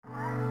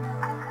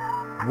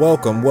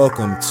Welcome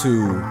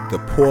to the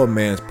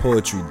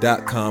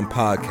poormanspoetry.com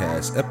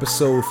podcast,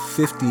 episode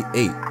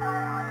 58.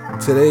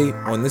 Today,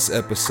 on this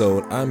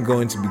episode, I'm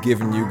going to be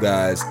giving you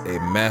guys a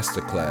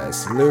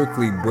masterclass,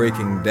 lyrically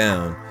breaking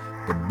down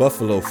the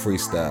Buffalo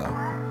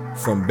Freestyle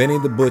from Benny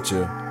the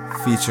Butcher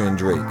featuring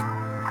Drake.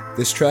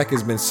 This track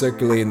has been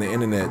circulating the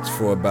internet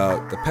for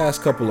about the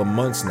past couple of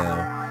months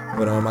now,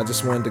 but I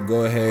just wanted to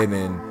go ahead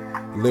and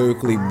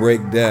lyrically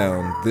break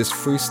down this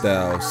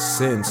freestyle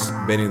since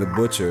Benny the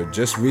Butcher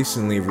just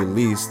recently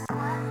released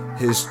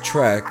his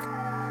track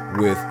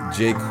with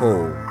J.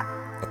 Cole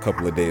a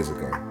couple of days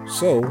ago.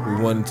 So we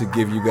wanted to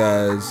give you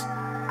guys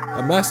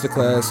a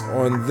masterclass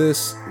on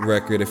this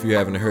record if you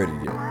haven't heard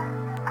it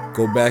yet.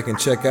 Go back and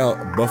check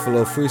out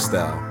Buffalo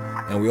Freestyle.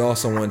 And we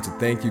also want to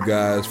thank you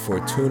guys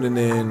for tuning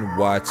in,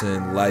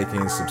 watching,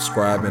 liking,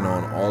 subscribing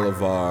on all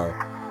of our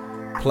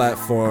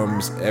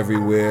platforms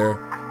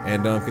everywhere.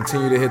 And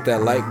continue to hit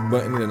that like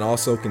button and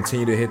also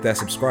continue to hit that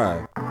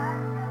subscribe.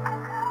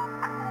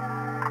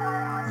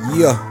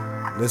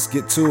 Yeah, let's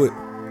get to it.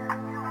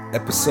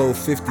 Episode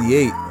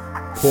 58,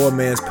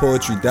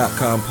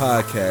 poormanspoetry.com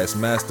podcast,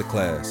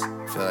 Masterclass.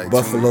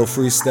 Buffalo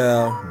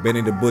Freestyle,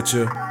 Benny the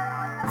Butcher,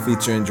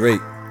 featuring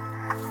Drake.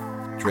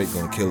 Drake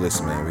gonna kill this,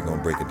 man. We're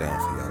gonna break it down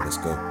for y'all. Let's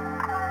go.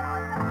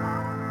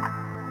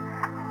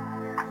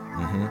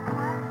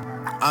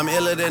 I'm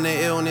iller than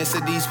the illness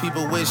that these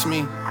people wish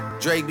me.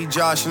 Drake be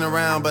joshing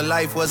around, but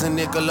life wasn't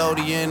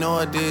Nickelodeon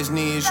or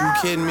Disney. Is you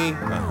kidding me?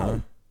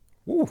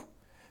 Woo.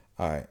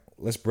 All right,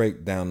 let's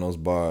break down those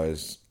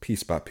bars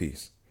piece by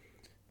piece.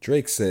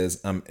 Drake says,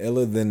 I'm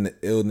iller than the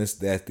illness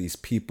that these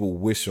people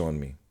wish on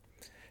me.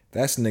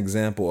 That's an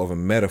example of a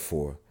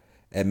metaphor.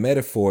 A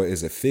metaphor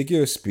is a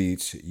figure of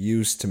speech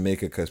used to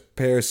make a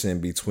comparison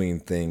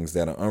between things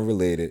that are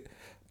unrelated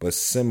but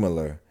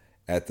similar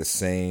at the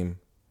same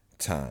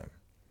time.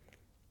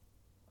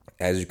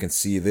 As you can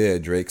see there,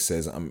 Drake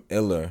says, I'm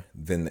iller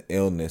than the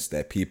illness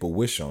that people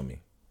wish on me.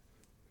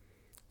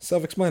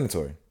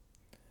 Self-explanatory.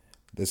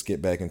 Let's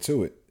get back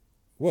into it.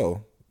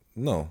 Well,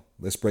 no.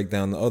 Let's break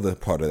down the other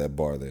part of that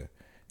bar there.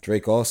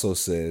 Drake also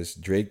says,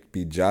 Drake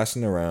be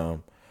joshing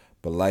around,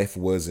 but life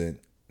wasn't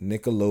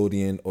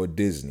Nickelodeon or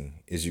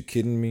Disney. Is you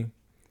kidding me?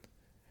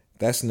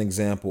 That's an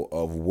example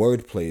of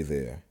wordplay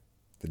there.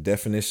 The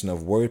definition of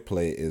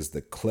wordplay is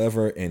the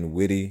clever and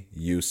witty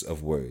use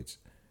of words.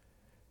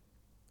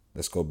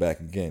 Let's go back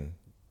again.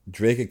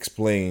 Drake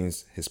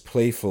explains his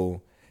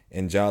playful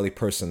and jolly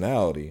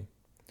personality,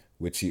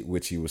 which he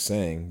was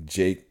saying,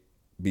 Jake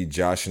be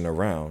joshing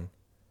around,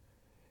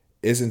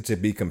 isn't to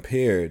be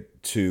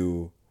compared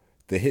to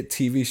the hit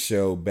TV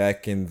show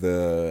back in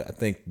the, I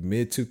think,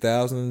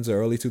 mid-2000s or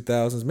early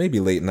 2000s, maybe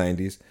late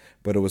 90s,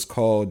 but it was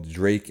called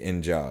Drake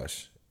and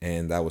Josh.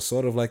 And that was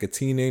sort of like a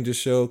teenager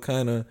show,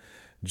 kind of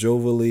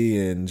jovially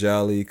and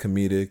jolly,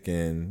 comedic,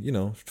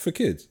 and, for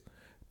kids.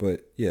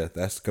 But yeah,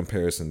 that's the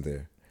comparison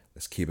there.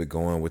 Let's keep it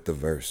going with the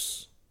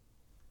verse.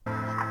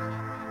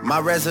 My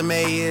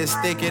resume is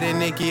thicker than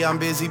Nicki, I'm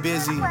busy.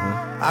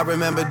 I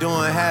remember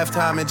doing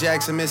halftime in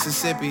Jackson,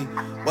 Mississippi.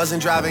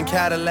 Wasn't driving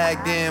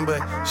Cadillac then,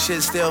 but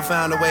shit still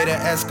found a way to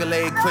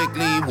escalate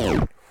quickly.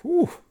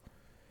 Whew.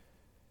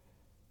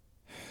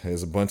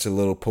 There's a bunch of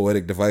little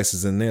poetic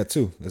devices in there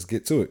too. Let's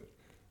get to it.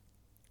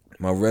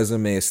 My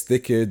resume is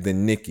thicker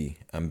than Nicki,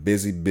 I'm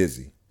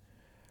busy.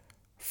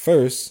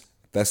 First,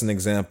 that's an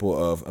example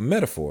of a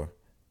metaphor.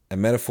 A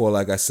metaphor,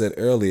 like I said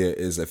earlier,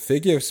 is a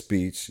figure of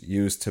speech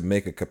used to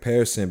make a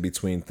comparison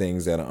between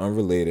things that are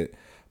unrelated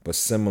but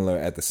similar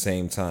at the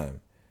same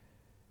time.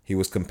 He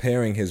was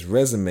comparing his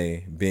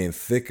resume being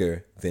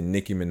thicker than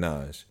Nicki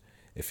Minaj.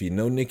 If you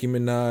know Nicki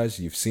Minaj,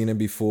 you've seen her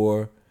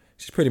before.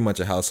 She's pretty much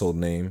a household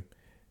name.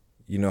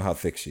 You know how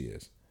thick she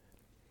is.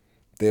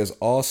 There's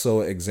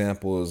also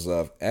examples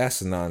of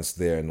assonance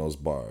there in those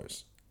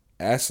bars.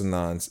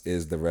 Assonance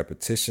is the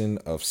repetition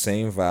of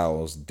same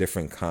vowels,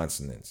 different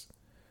consonants.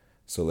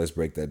 So let's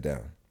break that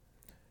down.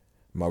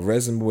 My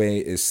resume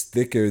is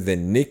thicker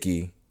than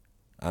Nicki.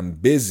 I'm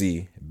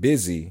busy.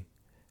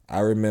 I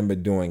remember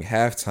doing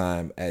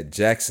halftime at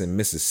Jackson,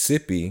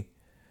 Mississippi.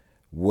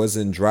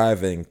 Wasn't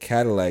driving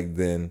Cadillac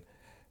then,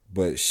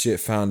 but shit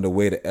found a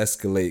way to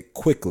escalate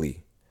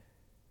quickly.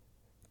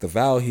 The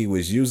vowel he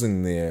was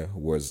using there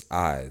was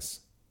eyes.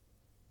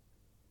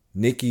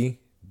 Nicki,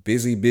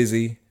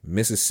 busy,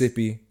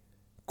 Mississippi,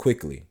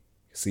 quickly.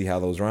 See how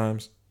those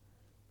rhymes?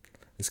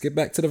 Let's get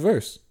back to the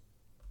verse.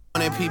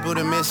 Wanted people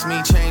to miss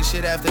me, change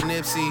shit after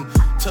Nipsey.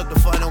 Took the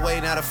fun away,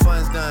 now the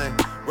fun's done.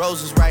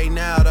 Roses right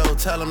now, though,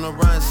 tell them to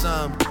run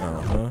some.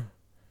 All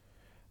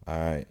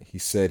right. He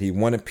said he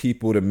wanted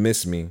people to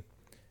miss me,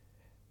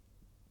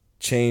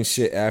 change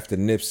shit after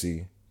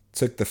Nipsey.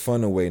 Took the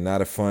fun away, now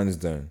the fun's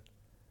done.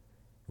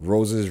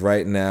 Roses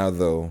right now,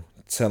 though,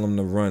 tell them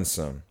to run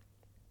some.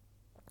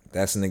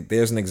 There's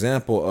an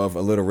example of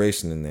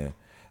alliteration in there.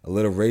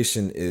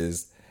 Alliteration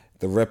is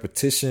the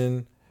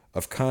repetition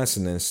of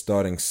consonants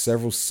starting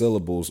several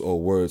syllables or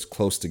words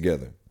close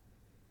together.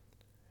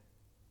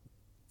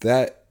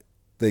 The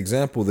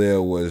example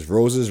there was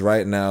roses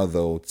right now,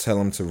 though, tell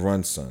them to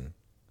run some.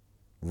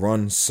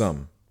 Run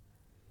some.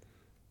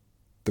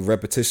 the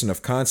repetition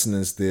of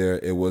consonants there,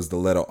 it was the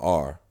letter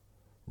R.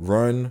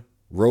 Run,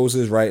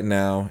 roses right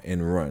now,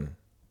 and run.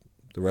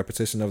 The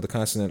repetition of the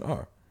consonant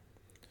R.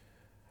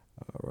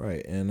 All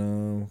right,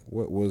 and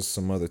what was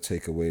some other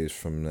takeaways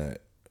from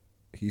that?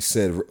 He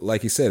said,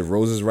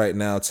 roses right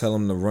now, tell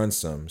him to run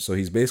some. So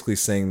he's basically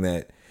saying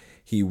that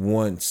he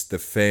wants the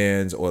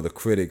fans or the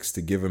critics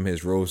to give him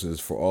his roses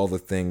for all the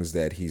things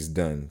that he's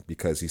done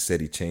because he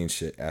said he changed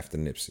shit after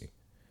Nipsey.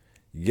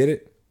 You get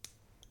it?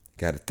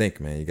 Got to think,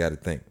 man. You got to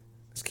think.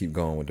 Let's keep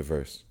going with the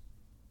verse.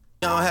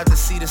 You don't have to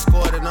see the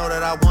score to know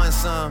that I won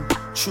some.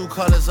 True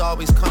colors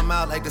always come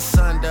out like the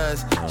sun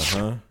does.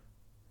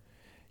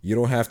 You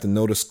don't have to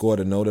know the score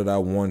to know that I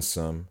won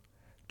some.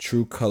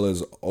 True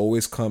colors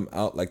always come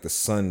out like the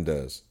sun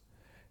does.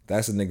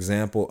 That's an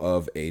example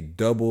of a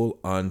double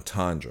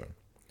entendre.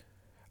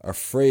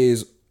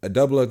 A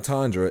double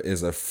entendre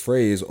is a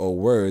phrase or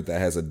word that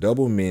has a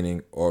double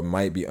meaning or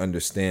might be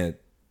understood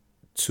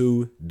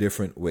two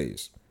different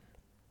ways.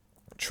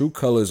 True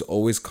colors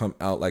always come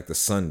out like the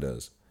sun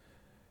does.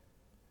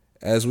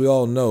 As we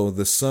all know,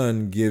 the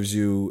sun gives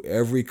you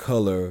every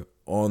color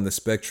on the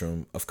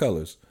spectrum of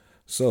colors.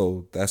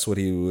 So that's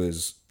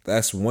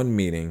one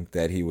meaning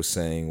that he was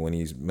saying when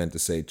he's meant to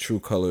say true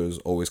colors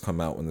always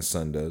come out when the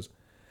sun does.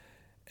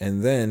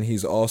 And then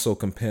he's also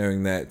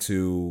comparing that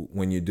to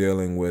when you're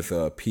dealing with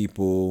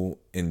people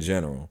in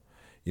general.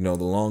 You know,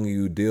 the longer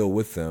you deal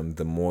with them,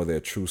 the more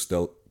their true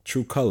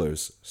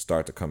colors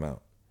start to come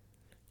out.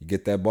 You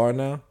get that bar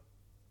now?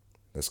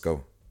 Let's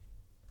go.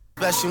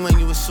 Especially when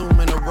you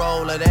assuming the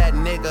role of that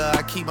nigga.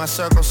 I keep my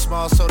circle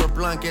small so the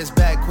blunt gets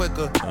back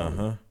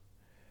quicker.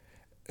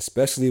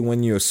 Especially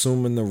when you're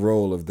assuming the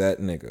role of that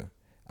nigga.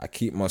 I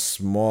keep my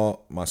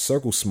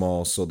circle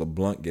small so the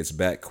blunt gets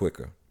back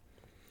quicker.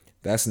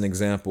 That's an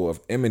example of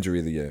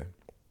imagery there.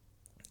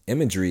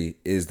 Imagery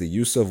is the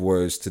use of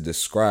words to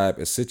describe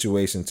a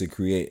situation to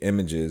create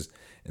images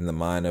in the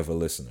mind of a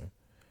listener.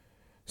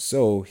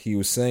 So he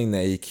was saying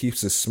that he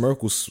keeps his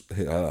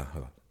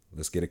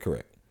let's get it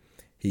correct.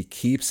 He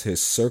keeps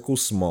his circle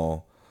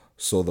small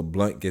so the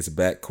blunt gets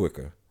back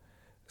quicker.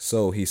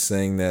 So he's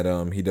saying that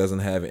he doesn't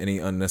have any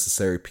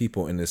unnecessary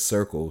people in his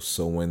circle.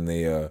 So when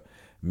they are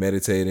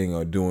meditating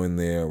or doing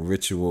their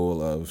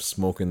ritual of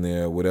smoking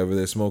their whatever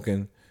they're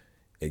smoking,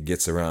 it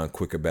gets around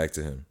quicker back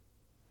to him.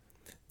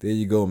 There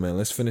you go, man.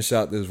 Let's finish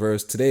out this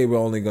verse. Today we're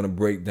only going to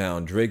break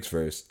down Drake's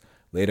verse.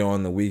 Later on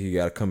in the week, you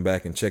got to come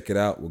back and check it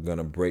out. We're going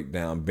to break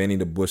down Benny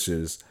the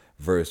Butcher's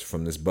verse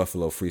from this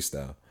Buffalo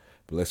freestyle.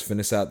 But let's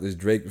finish out this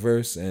Drake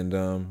verse, and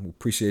we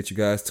appreciate you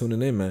guys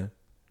tuning in, man.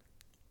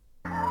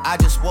 I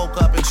just woke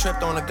up and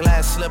tripped on a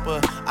glass slipper.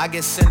 I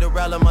guess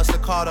Cinderella must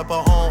have called up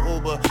her own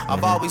Uber.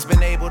 I've always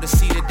been able to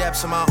see the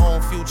depths of my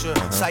own future.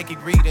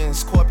 Psychic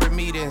readings, corporate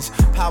meetings,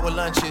 power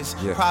lunches,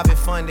 private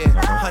funding,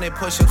 100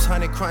 push-ups,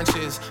 100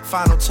 crunches,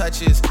 final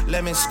touches,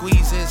 lemon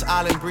squeezes,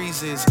 island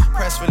breezes,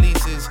 press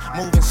releases,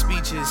 moving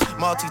speeches,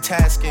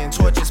 multitasking,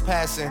 torches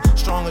passing,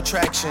 strong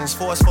attractions,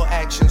 forceful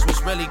actions,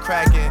 what's really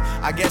cracking.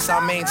 I guess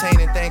I'm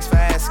maintaining, thanks for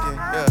asking.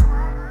 Yeah.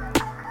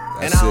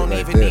 And I don't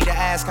even need to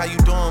ask how you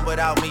doing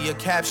without me. Your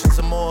captions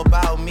are more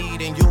about me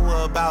than you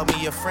were about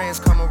me. Your friends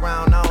come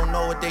around, I don't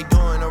know what they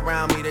doing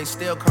around me. They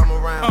still come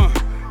around.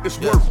 It's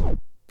worth.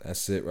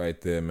 That's it right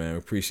there, man.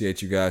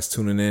 Appreciate you guys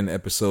tuning in.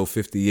 Episode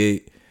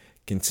 58.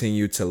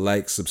 Continue to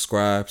like,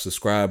 subscribe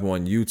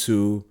on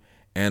YouTube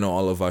and on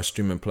all of our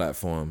streaming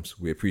platforms.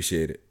 We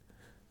appreciate it.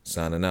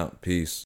 Signing out. Peace.